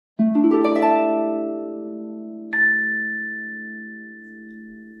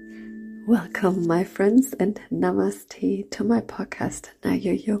Welcome, my friends, and namaste to my podcast, Now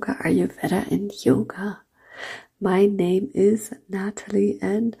Your Yoga, Ayurveda, and Yoga. My name is Natalie,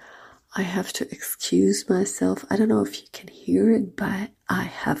 and I have to excuse myself. I don't know if you can hear it, but I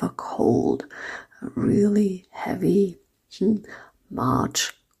have a cold, a really heavy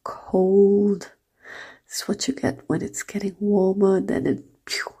March cold. It's what you get when it's getting warmer, then it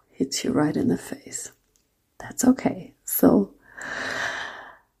hits you right in the face. That's okay. So,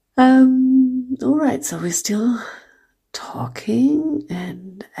 alright, so we're still talking,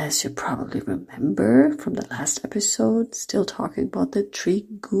 and as you probably remember from the last episode, still talking about the three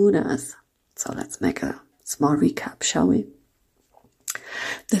gunas. So let's make a small recap, shall we?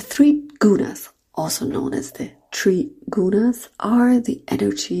 The three gunas, also known as the three gunas, are the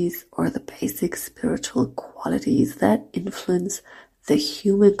energies or the basic spiritual qualities that influence the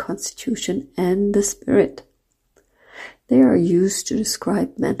human constitution and the spirit. They are used to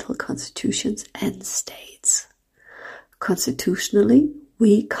describe mental constitutions and states. Constitutionally,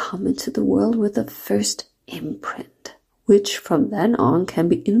 we come into the world with a first imprint, which from then on can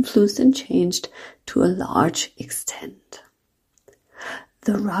be influenced and changed to a large extent.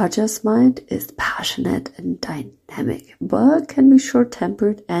 The Raja's mind is passionate and dynamic, but can be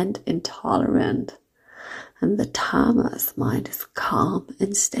short-tempered and intolerant. And the Tamas mind is calm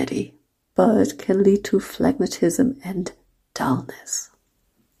and steady, but can lead to phlegmatism and dullness.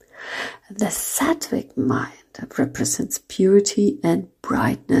 The Sattvic mind represents purity and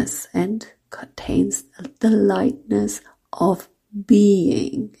brightness and contains the lightness of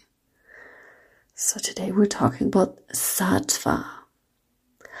being. So today we're talking about Sattva.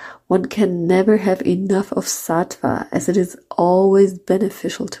 One can never have enough of Sattva, as it is always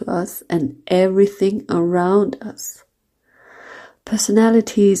beneficial to us and everything around us.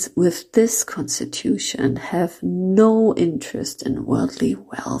 Personalities with this constitution have no interest in worldly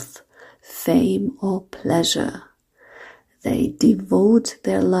wealth, fame, or pleasure. They devote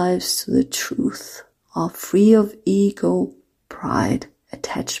their lives to the truth, are free of ego, pride,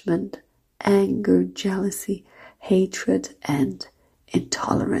 attachment, anger, jealousy, hatred, and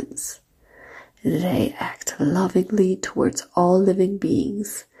intolerance. They act lovingly towards all living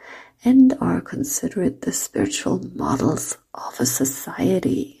beings and are considered the spiritual models of a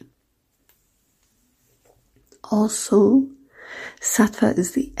society. Also, Sattva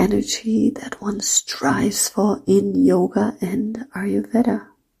is the energy that one strives for in yoga and Ayurveda.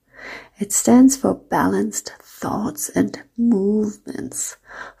 It stands for balanced thoughts and movements,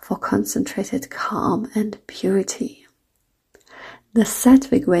 for concentrated calm and purity. The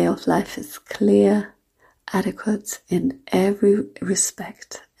Sattvic way of life is clear, adequate in every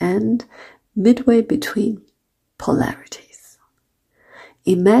respect, and midway between polarities.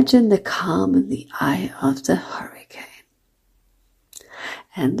 Imagine the calm in the eye of the hurricane.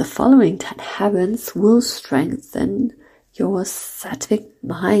 And the following 10 habits will strengthen your Sattvic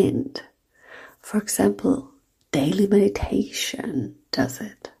mind. For example, daily meditation does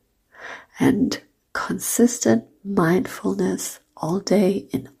it. And consistent mindfulness all day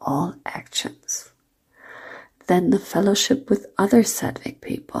in all actions. Then the fellowship with other Sattvic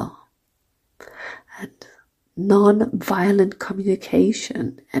people. And non-violent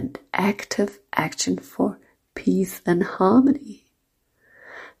communication and active action for peace and harmony.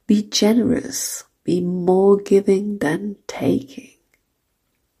 Be generous, be more giving than taking.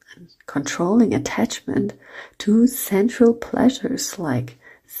 And controlling attachment to sensual pleasures like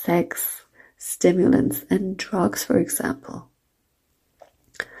sex, stimulants, and drugs, for example.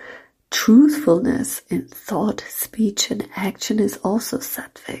 Truthfulness in thought, speech, and action is also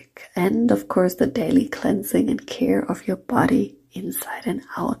Sattvic. And of course, the daily cleansing and care of your body inside and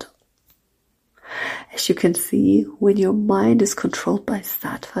out. As you can see, when your mind is controlled by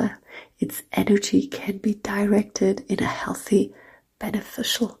Sattva, its energy can be directed in a healthy,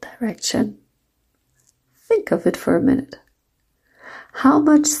 beneficial direction. Think of it for a minute. How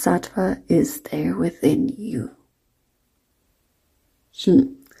much Sattva is there within you?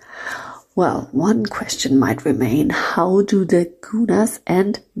 Well, one question might remain: how do the gunas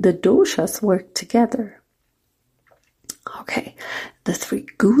and the doshas work together? Okay, the three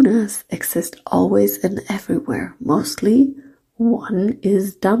gunas exist always and everywhere. Mostly, one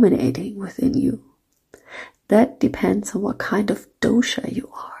is dominating within you. That depends on what kind of dosha you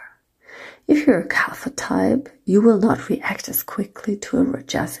are. If you're a Kapha type, you will not react as quickly to a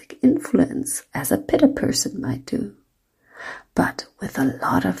Rajasic influence as a Pitta person might do. But with a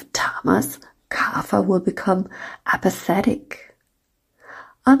lot of tamas, Kapha will become apathetic.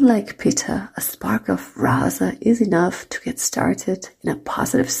 Unlike Pitta, a spark of rasa is enough to get started in a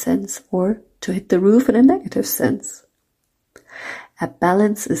positive sense or to hit the roof in a negative sense. A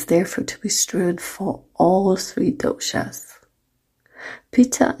balance is therefore to be striven for all three doshas.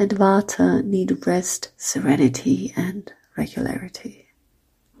 Pitta and Vata need rest, serenity, and regularity.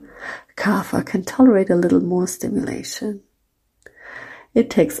 Kapha can tolerate a little more stimulation.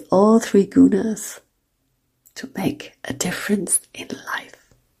 It takes all three gunas to make a difference in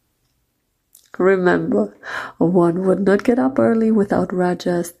life. Remember, one would not get up early without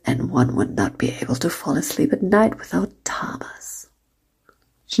rajas, and one would not be able to fall asleep at night without tamas.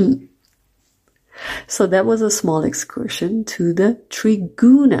 So that was a small excursion to the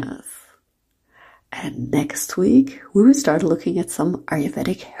trigunas. And next week, we will start looking at some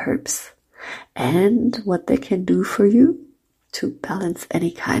Ayurvedic herbs and what they can do for you to balance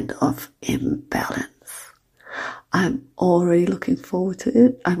any kind of imbalance. I'm already looking forward to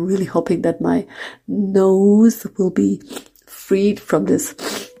it. I'm really hoping that my nose will be freed from this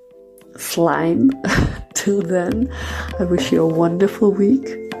slime. Till then, I wish you a wonderful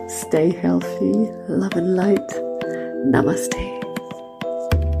week. Stay healthy, love and light. Namaste.